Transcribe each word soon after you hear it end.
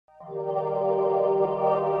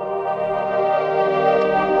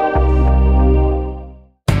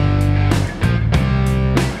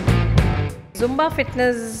Zumba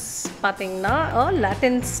fitness பார்த்தீங்கன்னா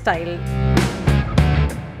Latin style.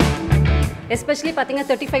 Especially பார்த்தீங்கன்னா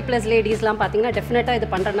 35+ லேடிஸ்லாம் பார்த்தீங்கன்னா டெஃபினட்டாக இது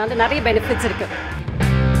பண்ணுறதுனால நிறைய பெனிஃபிட்ஸ் இருக்குது.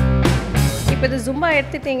 இப்போ இது Zumba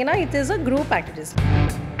எடுத்துட்டிங்கன்னா it is a group activities.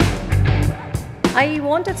 I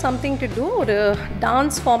wanted something to do ஒரு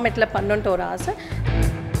டான்ஸ் ஃபார்மேட்டில் பண்ணணுன்ட்டு ஒரு ஆசை.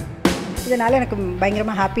 இதனால் எனக்கு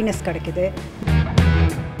பயங்கரமாக ஹாப்பினஸ் கிடைக்குது.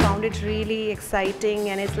 Found it really exciting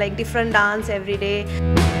and it's like different dance every day.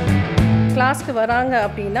 கிளாஸ்க்கு வராங்க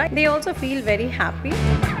அப்படின்னா they also feel very happy.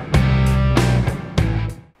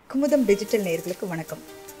 Kumudam digital நேயர்களுக்கு வணக்கம்.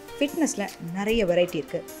 ஃபிட்னஸில் நிறைய வெரைட்டி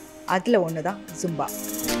இருக்குது. அதில் ஒன்று தான் ஜும்பா.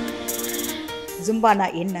 ஜும்பானா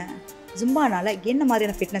என்ன, ஜும்பானால் என்ன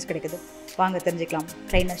மாதிரியான ஃபிட்னஸ் கிடைக்குது வாங்க தெரிஞ்சுக்கலாம்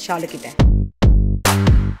ட்ரைனர் ஷாலுக்கிட்ட.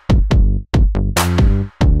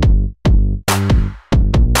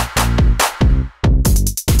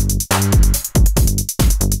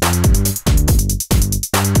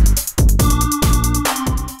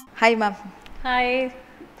 Hi ma'am. ஹாய்,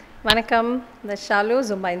 வணக்கம். இந்த ஷாலு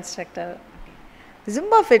ஜும்பா இன்ஸ்ட்ரக்டர்.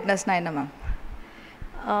 ஜும்பா ஃபிட்னஸ்னால் என்ன மேம்?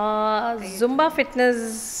 ஜும்பா ஃபிட்னஸ்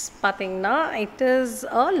பார்த்தீங்கன்னா it is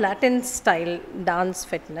a Latin style dance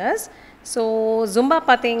fitness. So Zumba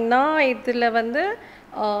பார்த்தீங்கன்னா இதில் வந்து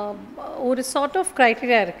ஒரு சார்ட் ஆஃப்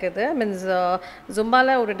க்ரைட்டீரியா இருக்குது. மீன்ஸ்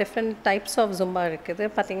ஜும்பாவில் ஒரு டிஃப்ரெண்ட் டைப்ஸ் ஆஃப் ஜும்பா இருக்குது.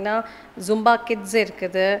 பார்த்திங்கன்னா ஜும்பா கிட்ஸ்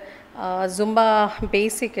இருக்குது, ஜும்பா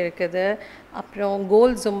பேசிக் இருக்குது, அப்புறம்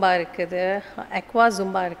கோல் ஜும்பா இருக்குது, அக்வா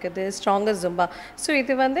ஜும்பா இருக்குது, ஸ்ட்ராங்கர் ஜும்பா. ஸோ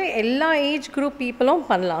இது வந்து எல்லா ஏஜ் குரூப் பீப்புளும்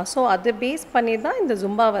பண்ணலாம். ஸோ அது பேஸ் பண்ணி தான் இந்த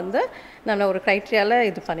ஜும்பா வந்து நம்ம ஒரு க்ரைட்டீரியாவில்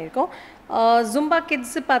இது பண்ணியிருக்கோம். ஜும்பா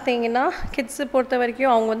கிட்ஸு பார்த்தீங்கன்னா கிட்ஸு பொறுத்த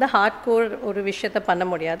வரைக்கும் அவங்க வந்து ஹார்ட் கோர் ஒரு விஷயத்த பண்ண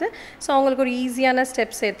முடியாது. ஸோ அவங்களுக்கு ஒரு ஈஸியான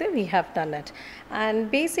ஸ்டெப்ஸ் எடுத்து we have done it. And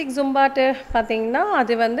பேசிக் ஜும்பாட்டு பார்த்தீங்கன்னா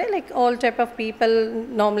அது வந்து like all type of people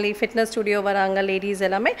normally fitness studio வராங்க லேடிஸ்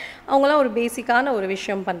எல்லாமே அவங்களாம் ஒரு பேசிக்கான ஒரு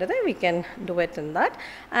விஷயம் பண்ணுறது we can do it in that.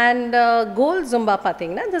 And goal Zumba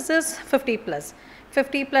பார்த்தீங்கன்னா திஸ் இஸ் 50+.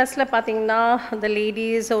 50+ல் பார்த்தீங்கன்னா அந்த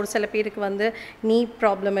லேடிஸ் ஒரு சில பேருக்கு வந்து நீ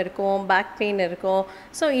ப்ராப்ளம் இருக்கும், பேக் பெயின் இருக்கும்.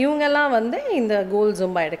 ஸோ இவங்கெல்லாம் வந்து இந்த கோல்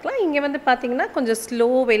ஜும்பா எடுக்கலாம். இங்கே வந்து பார்த்திங்கன்னா கொஞ்சம் ஸ்லோ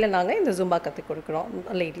வேல நாங்கள் இந்த ஜும்பா கற்றுக் கொடுக்குறோம்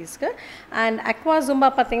லேடிஸ்க்கு. அண்ட் அக்வா ஜும்பா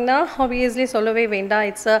பார்த்திங்கன்னா ஆப்வியஸ்லி சொல்லவே வேண்டாம்,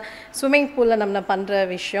 இட்ஸ் அ ஸ்விம்மிங் பூலில் நம்ம பண்ணுற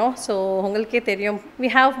விஷயம். ஸோ உங்களுக்கே தெரியும்,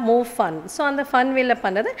 we have more fun. So அந்த ஃபன் வேல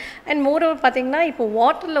பண்ணுறது. அண்ட் மோர் ஓவர் பார்த்திங்கன்னா இப்போ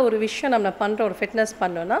வாட்டரில் ஒரு விஷயம் நம்ம பண்ணுற ஒரு ஃபிட்னஸ்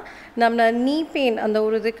பண்ணோன்னா நம்ம நீ பெயின் அந்த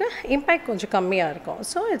ஒரு இதுக்கு இம்பேக்ட் கொஞ்சம் கம்மியாக இருக்கும்.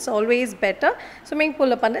 So it's always better. Swimming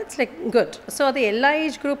பூலில் பண்ண இட்ஸ் லைக் குட். ஸோ அது எல்லா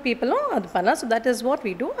ஏஜ் குரூப் பீப்புளும் அது பண்ணலாம். So that is what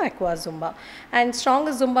we do Aqua Zumba. And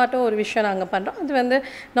stronger ஜும்பாட்டும் ஒரு விஷயம் நாங்கள் பண்ணுறோம். அது வந்து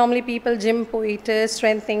நார்மலி பீப்புள் ஜிம் போயிட்டு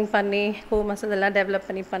ஸ்ட்ரென்த்திங் பண்ணி கோர் மசில் எல்லாம் டெவலப்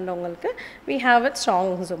பண்ணி பண்ணுறவங்களுக்கு we have it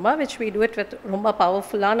strong Zumba which we do it with ரொம்ப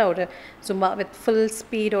பவர்ஃபுல்லான ஒரு ஜும்பா வித் ஃபுல்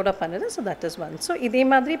ஸ்பீடோட பண்ணுறது. So that is one. So இதே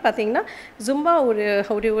மாதிரி பார்த்தீங்கன்னா ஜும்பா ஒரு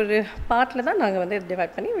ஒரு ஒரு பார்ட்டில் தான் நாங்கள் வந்து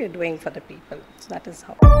டிவைட் பண்ணி we are doing for the people. So that is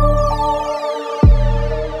how.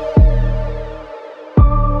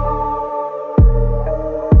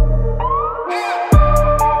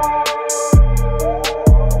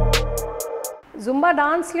 Zumba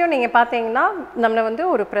டான்ஸ்லேயும் நீங்கள் பார்த்தீங்கன்னா நம்மளை வந்து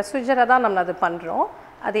ஒரு ப்ரொசீஜரை தான் நம்ம அது பண்ணுறோம்.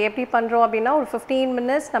 அது எப்படி பண்ணுறோம் அப்படின்னா ஒரு 15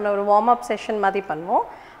 minutes நம்ம ஒரு வார்ம் அப் செஷன் மாதிரி பண்ணுவோம்.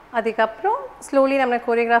 அதுக்கப்புறம் ஸ்லோலி நம்ம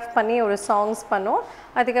கோரியோகிராஃப் பண்ணி ஒரு சாங்ஸ் பண்ணுவோம்.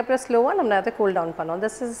 அதுக்கப்புறம் ஸ்லோவாக நம்ம அதை கூல் டவுன் பண்ணுவோம்.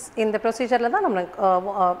 திஸ் இஸ் இந்த ப்ரொசீஜரில் தான் நம்ம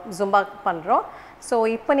ஜும்பா பண்ணுறோம். ஸோ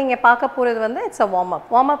இப்போ நீங்கள் பார்க்க போகிறது வந்து it's a warm up.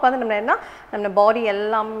 Warm up வந்து நம்ம என்ன, நம்ம பாடி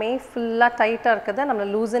எல்லாமே ஃபுல்லாக டைட்டாக இருக்கிறத நம்ம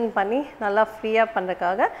லூசன் பண்ணி நல்லா ஃப்ரீயாக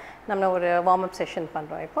பண்ணுறதுக்காக நம்ம ஒரு வார்ம் அப் செஷன்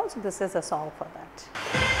பண்ணுறோம் இப்போ. So this is a song for that.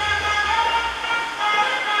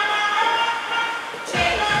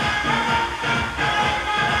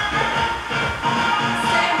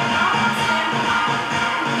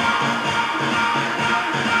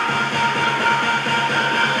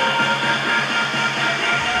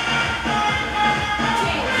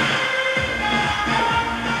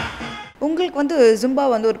 உங்களுக்கு வந்து ஜும்பா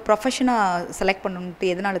வந்து ஒரு ப்ரொஃபஷனாக செலக்ட் பண்ணணுன்ட்டு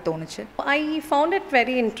எதனால் தோணுச்சு? I found it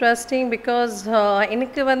very interesting because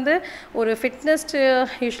எனக்கு வந்து ஒரு ஃபிட்னஸ்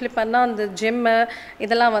யூஸ்வலி பண்ணால் அந்த ஜிம்மு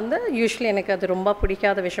இதெல்லாம் வந்து யூஸ்வலி எனக்கு அது ரொம்ப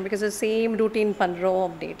பிடிக்காத விஷயம். பிகாஸ் சேம் ரூட்டீன் பண்ணுறோம்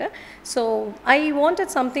அப்படின்ட்டு. So I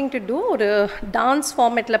wanted something to two ஒரு டான்ஸ்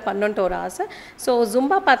ஃபார்மேட்டில் பண்ணணுன்ட்டு ஒரு ஆசை. ஸோ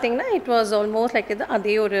ஜும்பா பார்த்தீங்கன்னா இட் வாஸ் ஆல்மோஸ்ட் லைக் இது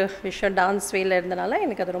அதே ஒரு விஷயம் டான்ஸ் வேல இருந்தனால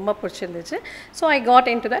எனக்கு அது ரொம்ப பிடிச்சிருந்துச்சு. So I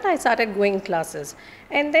got in to that. I started going classes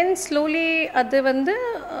and then slowly அது வந்து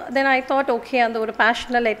then I thought okay and ஒரு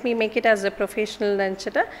passion let me make it as a professional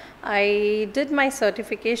நினச்சிட்டு I did my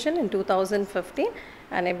certification in 2015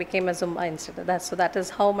 and I became a Zumba instructor. So that is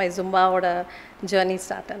how my Zumba journey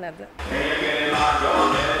started.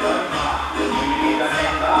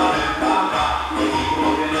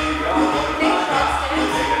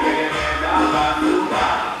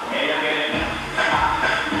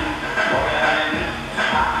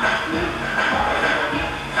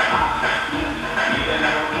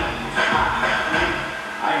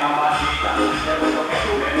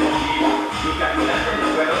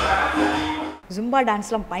 Zumba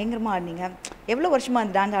டான்ஸ்லாம் பயங்கரமாக ஆடினீங்க. எவ்வளோ வருஷமாக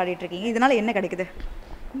அந்த dance ஆடிட்டுருக்கீங்க? இதனால் என்ன கிடைக்குது?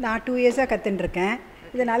 நான் 2 இயர்ஸாக கற்றுட்டுருக்கேன்.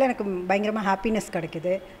 இதனால் எனக்கு பயங்கரமாக ஹாப்பினஸ்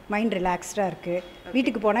கிடைக்குது, மைண்ட் ரிலாக்ஸ்டாக இருக்குது.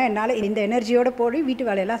 வீட்டுக்கு போனால் என்னால் இந்த எனர்ஜியோடு போய் வீட்டு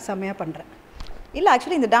வேலையெல்லாம் செம்மையாக பண்ணுறேன். இல்லை,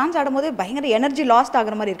 ஆக்சுவலி இந்த டான்ஸ் ஆடும்போது பயங்கர எனர்ஜி லாஸ்ட்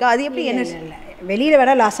ஆகிற மாதிரி இருக்கா? அது எப்படி எனர்ஜி? இல்லை, வெளியில்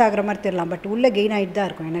வேணால் லாஸ் ஆகிற மாதிரி தெரியலாம், பட் உள்ளே கெயின் ஆகிட்டு தான்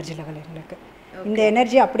இருக்கும் எனர்ஜி லெவல் எங்களுக்கு. இந்த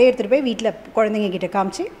எனர்ஜி அப்படியே எடுத்துகிட்டு போய் வீட்டில் குழந்தைங்க கிட்ட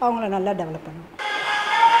காமிச்சு அவங்கள நல்லா டெவலப் பண்ணுவோம்.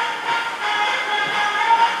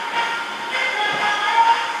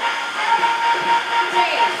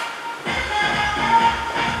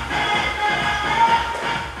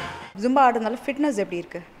 ஜும்பா ஆடுறதுனால ஃபிட்னஸ் எப்படி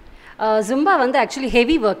இருக்குது? ஜும்பா வந்து ஆக்சுவலி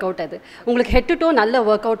ஹெவி ஒர்க் அவுட். அது உங்களுக்கு ஹெட் டு டோ நல்ல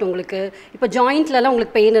ஒர்க் அவுட். உங்களுக்கு இப்போ ஜாயிண்ட்லலாம்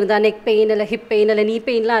உங்களுக்கு பெயின் இருந்தால், நெக் பெயின் இல்லை ஹிப் பெயின் இல்லை நீ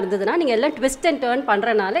பெயின்லாம் இருந்ததுன்னா நீங்கள் எல்லாம் ட்விஸ்ட் அண்ட் டர்ன்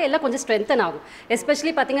பண்ணுறனால எல்லாம் கொஞ்சம் ஸ்ட்ரென்தன் ஆகும்.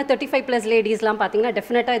 எஸ்பெஷலி பார்த்தீங்கன்னா 35+ லேடிஸ்லாம் பார்த்தீங்கன்னா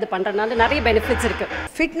டெஃபினட்டாக இது பண்ணுறதுனால நிறைய பெனிஃபிட்ஸ் இருக்குது.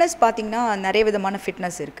 ஃபிட்னஸ் பார்த்தீங்கன்னா நிறைய விதமான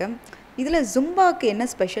ஃபிட்னஸ் இருக்குது. இதில் ஜும்பாவுக்கு என்ன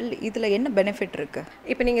ஸ்பெஷல்? இதில் என்ன பெனிஃபிட் இருக்குது?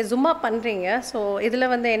 இப்போ நீங்கள் ஜும்பா பண்ணுறீங்க, ஸோ இதில்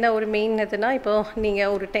வந்து என்ன ஒரு மெயின் இதுனா, இப்போ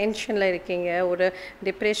நீங்கள் ஒரு டென்ஷனில் இருக்கீங்க, ஒரு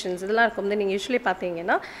டிப்ரெஷன்ஸ் இதெல்லாம் இருக்கும்போது நீங்கள் யூஸ்வலி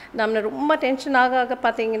பார்த்தீங்கன்னா நம்ம ரொம்ப டென்ஷன் ஆக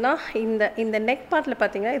பார்த்தீங்கன்னா இந்த நெக் பார்ட்டில்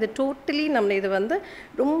பார்த்தீங்கன்னா இது டோட்டலி நம்ம இது வந்து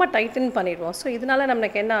ரொம்ப டைட்டன் பண்ணிடுவோம். ஸோ இதனால்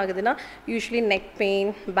நம்மளுக்கு என்ன ஆகுதுன்னா usually neck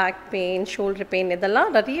pain, back pain, shoulder pain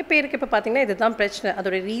இதெல்லாம் நிறைய பேருக்கு இப்போ பார்த்தீங்கன்னா இதுதான் பிரச்சனை.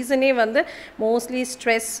 அதோட ரீசனே வந்து மோஸ்ட்லி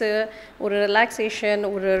ஸ்ட்ரெஸ்ஸு, ஒரு ரிலாக்ஸேஷன்,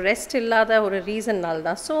 ஒரு ரெஸ்ட் இல்லாத ஒரு ரீசன்னால்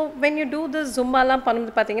தான். So when you do this ஜும்பாலாம்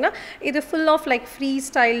பண்ணும்போது பார்த்தீங்கன்னா இது full of like free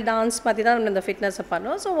style dance மாதிரி தான் நம்ம இந்த ஃபிட்னஸை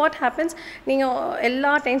பண்ணுவோம். ஸோ வாட் ஹேப்பன்ஸ், நீங்கள்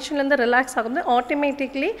எல்லா டென்ஷன்லேருந்து ரிலாக்ஸ் ஆகும்போது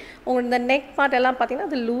ஆட்டோமேட்டிக்லி உங்கள் இந்த நெக் பார்ட் எல்லாம் பார்த்தீங்கன்னா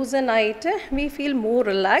அது லூசன் ஆகிட்டு we feel more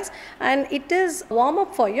relax and it is warm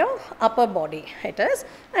up for your Appar body. It is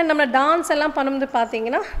and நம்ம டான்ஸ் எல்லாம் பண்ணும்போது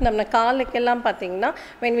பார்த்தீங்கன்னா நம்ம காலுக்கெல்லாம் பார்த்தீங்கன்னா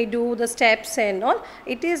when we do the steps and all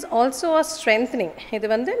it is also a strengthening. இது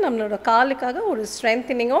வந்து நம்மளோட காலுக்காக ஒரு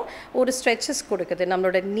ஸ்ட்ரென்தனிங்கோ ஒரு ஸ்ட்ரெச்சஸ் கொடுக்குது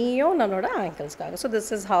நம்மளோட நீயோ நம்மளோட ஆங்கிள்ஸ்க்காக. So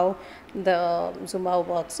this is how the Zumba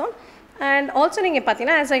works on. And also நீங்கள்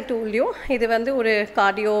பார்த்தீங்கன்னா ஆஸ் ஐ டோல்ட் யூ இது வந்து ஒரு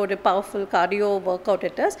கார்டியோ, ஒரு powerful cardio work out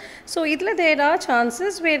it is. So இதில் there are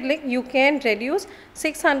chances where like you can reduce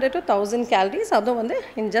 600 to 1000 calories, அதுவும் வந்து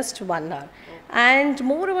in just 1 hour. And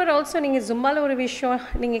moreover also நீங்கள் ஜும்பாவில் ஒரு விஷயம்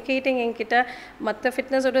நீங்கள் கேட்டீங்க என்கிட்ட, மற்ற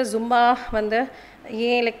ஃபிட்னஸோட ஜும்பா வந்து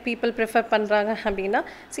ஏன் லைக் பீப்புள் ப்ரிஃபர் பண்ணுறாங்க அப்படின்னா,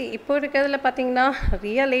 இப்போ இருக்கிறதுல பார்த்தீங்கன்னா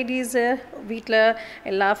நிறைய லேடிஸு வீட்டில்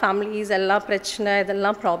எல்லா ஃபேமிலிஸ் எல்லா பிரச்சனை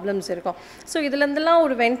இதெல்லாம் ப்ராப்ளம்ஸ் இருக்கும். ஸோ இதுலேருந்துலாம்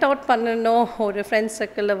ஒரு வெண்ட் அவுட் பண்ணணும், ஒரு ஃப்ரெண்ட்ஸ்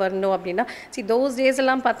சர்க்கிளில் வரணும் அப்படின்னா தோஸ் டேஸ்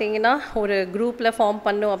எல்லாம் பார்த்தீங்கன்னா ஒரு குரூப்பில் ஃபார்ம்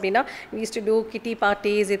பண்ணோம் அப்படின்னா யூஸ் டு டூ கிட்டி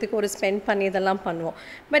பார்ட்டிஸ், இதுக்கு ஒரு ஸ்பெண்ட் பண்ணி இதெல்லாம் பண்ணுவோம்.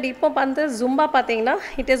 பட் இப்போ வந்து ஜும்பா பார்த்தீங்கன்னா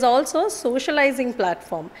it is also socialising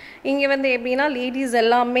platform. இங்கே வந்து எப்படின்னா லேடிஸ்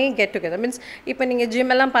எல்லாமே கெட் டுகெதர் மீன்ஸ் இப்போ நீங்கள்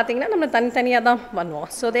ஜிம் எல்லாம் பார்த்தீங்கன்னா நம்ம தனித்தனியாக தான் பண்ணுவோம்.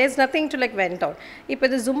 So there is nothing to like went out. இப்போ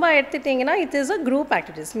இது ஜும்பா எடுத்துட்டிங்கன்னா it is a group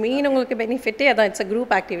activities. Main உங்களுக்கு பெனிஃபிட்டே அதான், it's a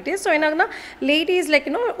group activities. So என்னன்னா லேடிஸ் லைக்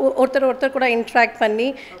ஒருத்தர் கூட இன்ட்ராக்ட் பண்ணி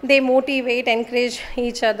தே motivate encourage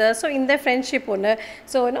each other. So இந்த ஃப்ரெண்ட்ஷிப் ஒன்று.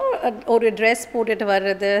 ஸோ ஒரு ட்ரெஸ் போட்டுட்டு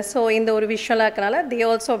வர்றது, ஸோ இந்த ஒரு விஷயம்லாம் இருக்கனால they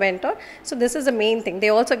also went out. So this is a main thing,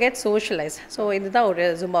 they also get socialise. So இதுதான் ஒரு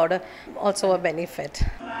ஜும்பாவோட ஆல்சோ அ பெனிஃபிட்.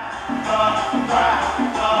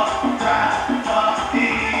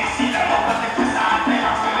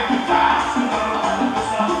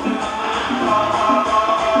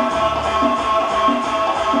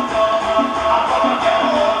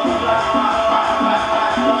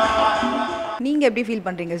 நீங்கள் எப்படி ஃபீல்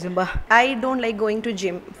பண்ணுறீங்க Zumba? I don't like going to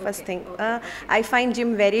gym, first thing. I find gym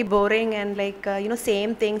very boring and like,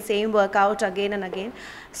 same thing, same workout again and again.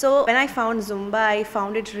 So when I found Zumba, I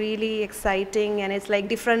found it really exciting and it's like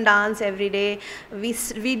different dance every day.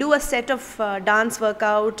 We do a set of dance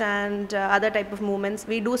workout and other type of movements.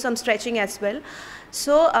 We do some stretching as well.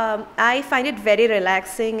 So I find it very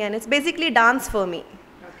relaxing and it's basically dance for me.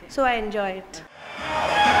 Okay. So I enjoy it.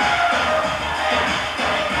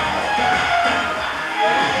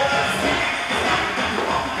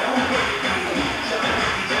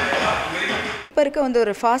 இப்போ இருக்க வந்து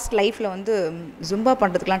ஒரு fast லைஃப்பில் வந்து Zumba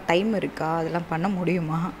பண்ணுறதுக்கெலாம் time இருக்கா? அதெல்லாம் பண்ண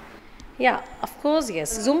முடியுமா? Yeah of course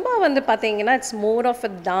S. ஜும்பா வந்து பார்த்தீங்கன்னா it's more of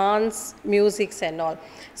a dance, musics and all.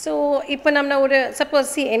 So இப்போ நம்ம ஒரு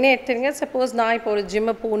சப்போஸ் என்ன எடுத்துருங்க, சப்போஸ் நான் இப்போ ஒரு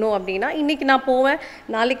ஜிம்மு போகணும் அப்படின்னா இன்றைக்கி நான் போவேன்,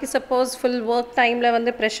 நாளைக்கு சப்போஸ் ஃபுல் ஒர்க் டைமில்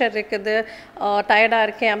வந்து ப்ரெஷர் இருக்குது, டயர்டாக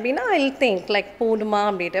இருக்கேன் அப்படின்னா ஐ வில் திங்க் லைக் போகணுமா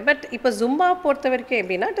அப்படின்ட்டு. பட் இப்போ ஜும்பா பொறுத்த வரைக்கும்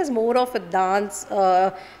எப்படின்னா it is more of a dance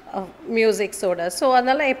மியூசிக்ஸோட. So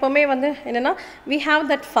அதனால் எப்போவுமே வந்து என்னென்னா we have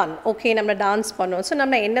that fun. Okay நம்ம டான்ஸ் பண்ணோம். ஸோ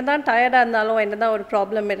நம்ம என்ன தான் டயர்டாக இருந்தாலும் என்ன தான் ஒரு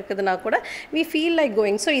ப்ராப்ளம் இருக்குதுன்னா கூட we feel like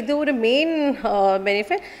going. So இது ஒரு மெயின்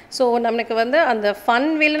பெனிஃபிட். ஸோ நமக்கு வந்து அந்த ஃபன்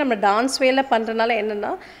வேலை நம்ம டான்ஸ் வேலை பண்ணுறதுனால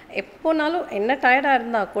என்னென்னா எப்போனாலும் என்ன டயர்டாக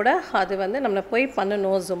இருந்தால் கூட அது வந்து நம்மளை போய்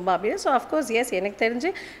பண்ணணும் ஜும்பா அப்படின்னு. ஸோ அஃப்கோர்ஸ் எஸ், எனக்கு தெரிஞ்சு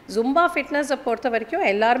ஜும்பா ஃபிட்னஸை பொறுத்த வரைக்கும்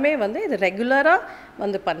எல்லாருமே வந்து இது ரெகுலராக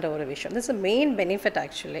வந்து பண்ணுற ஒரு விஷயம். This is main benefit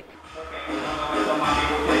actually.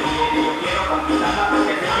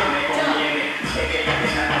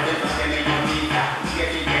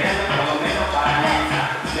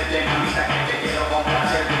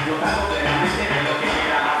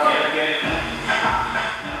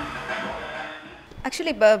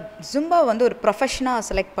 Actually இப்போ ஜும்பா வந்து ஒரு ப்ரொஃபஷனாக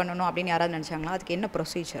செலக்ட் பண்ணணும் அப்படின்னு யாராவது நினச்சாங்களா? அதுக்கு என்ன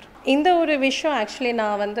ப்ரொசீஜர்? இந்த ஒரு விஷயம் ஆக்சுவலி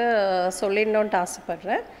நான் வந்து சொல்லிடணுன்ட்டு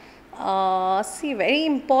ஆசைப்பட்றேன். வெரி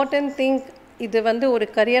இம்பார்ட்டன்ட் திங், இது வந்து ஒரு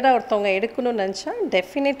கரியராக ஒருத்தவங்க எடுக்கணும்னு நினச்சா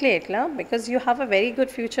டெஃபினெட்லி எடுக்கலாம். Because you have a very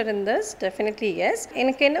good future in this. Definitely yes.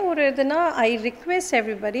 எனக்கு என்ன ஒரு இதுனா, ஐ ரிக்வெஸ்ட்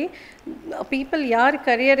எவ்ரிபடி, பீப்புள் யார்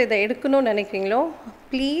கரியர் இதை எடுக்கணும்னு நினைக்கிறீங்களோ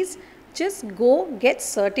please just go get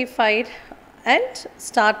certified and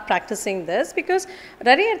start practicing this. Because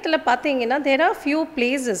நிறைய இடத்துல பார்த்தீங்கன்னா there are few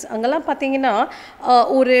places, அங்கெல்லாம் பார்த்தீங்கன்னா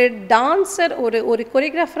ஒரு டான்ஸர் ஒரு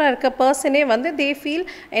கொரியோகிராஃபராக இருக்க பர்சனே வந்து தே ஃபீல்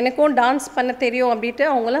எனக்கும் டான்ஸ் பண்ண தெரியும் அப்படின்ட்டு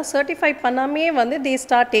அவங்களாம் சர்டிஃபை பண்ணாமே வந்து they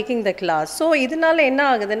start taking the class. So இதனால என்ன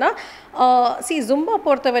ஆகுதுன்னா ஜும்பா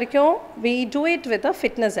பொறுத்த வரைக்கும் we do it with the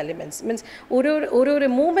fitness elements. Means ஒரு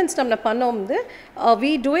மூமெண்ட்ஸ் நம்ம பண்ணோம் வந்து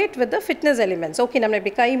we do it with the fitness elements. Okay, நம்ம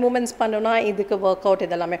இப்படி கை மூமெண்ட்ஸ் பண்ணோன்னா இதுக்கு ஒர்க் அவுட்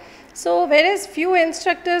இதெல்லாமே. So whereas few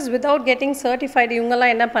instructors without getting certified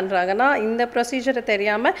இவங்கெல்லாம் என்ன பண்ணுறாங்கன்னா இந்த ப்ரொசீஜரை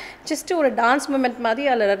தெரியாமல் ஜஸ்ட் ஒரு டான்ஸ் மூமெண்ட் மாதிரி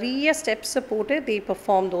அதில் நிறைய ஸ்டெப்ஸை போட்டு they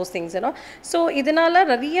perform those things. So இதனால்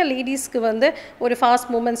நிறைய லேடிஸ்க்கு வந்து ஒரு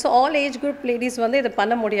fast moments all age group ladies வந்து இதை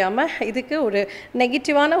பண்ண முடியாமல் இதுக்கு ஒரு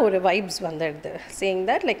நெகட்டிவான ஒரு வைப்ஸ் வந்துடுது, சேயிங்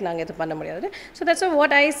தட் லைக் நாங்கள் இது பண்ண முடியாது. So that's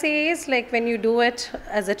what I say is like when you do it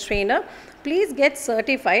as a trainer, please get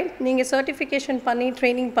certified. நீங்கள் சர்டிஃபிகேஷன் பண்ணி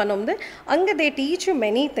ட்ரைனிங் பண்ணும்போது அங்கே தே teach you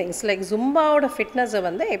many things like ஜும்பாவோட ஃபிட்னஸை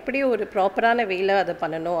வந்து எப்படி ஒரு ப்ராப்பரான வேலை அதை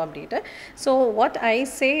பண்ணணும் அப்படின்ட்டு. So what I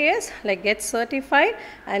say is like get certified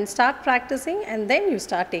and start practising and then you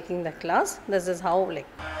start taking the class. This is how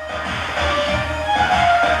like.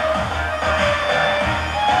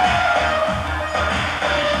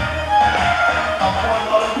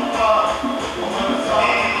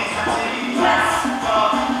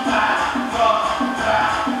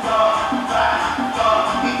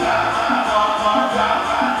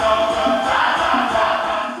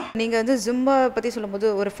 நீங்கள் வந்து ஜும்பா பற்றி சொல்லும்போது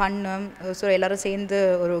ஒரு ஃபன்னு, ஸோ எல்லோரும் சேர்ந்து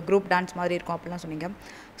ஒரு குரூப் டான்ஸ் மாதிரி இருக்கும் அப்படிலாம் சொன்னீங்க.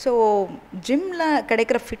 ஸோ ஜிம்மில்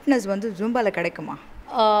கிடைக்கிற ஃபிட்னஸ் வந்து ஜும்பாவில் கிடைக்குமா?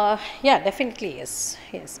 யா, டெஃபினெட்லி எஸ்.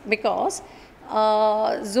 எஸ், பிகாஸ்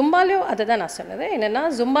ஜும்பாலையும் அதை தான் நான் சொன்னது. என்னென்னா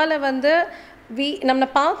ஜும்பாவில் வந்து நம்மளை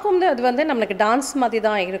பார்க்கும்போது அது வந்து நம்மளுக்கு டான்ஸ் மாதிரி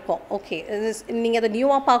தான் இருக்கும். ஓகே, நீங்கள் அதை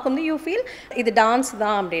நியூவாக பார்க்கும்போது யூ ஃபீல் இது டான்ஸ்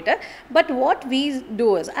தான் அப்படின்ட்டு. But what we do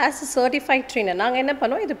is as a certified trainer நாங்கள் என்ன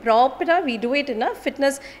பண்ணுவோம், இது ப்ராப்பராக we do it in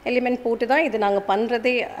fitness element போட்டு தான் இது நாங்கள்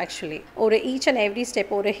பண்ணுறதே. ஆக்சுவலி ஒரு ஈச் அண்ட் எவ்ரி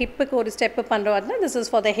ஸ்டெப், ஒரு ஹிப்புக்கு ஒரு ஸ்டெப்பு பண்ணுறோம்னா this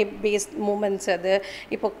is for the hip paste moments. அது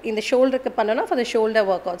இப்போ இந்த ஷோல்டருக்கு பண்ணோன்னா for the shoulder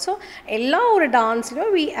work out. So எல்லா ஒரு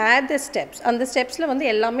டான்ஸ்லையும் வி ஆட் த ஸ்டெப்ஸ். அந்த ஸ்டெப்ஸில் வந்து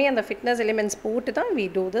எல்லாமே அந்த ஃபிட்னஸ் எலிமெண்ட்ஸ் போட்டு தான் we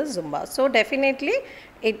do the Zumba. So definitely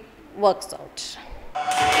it works out.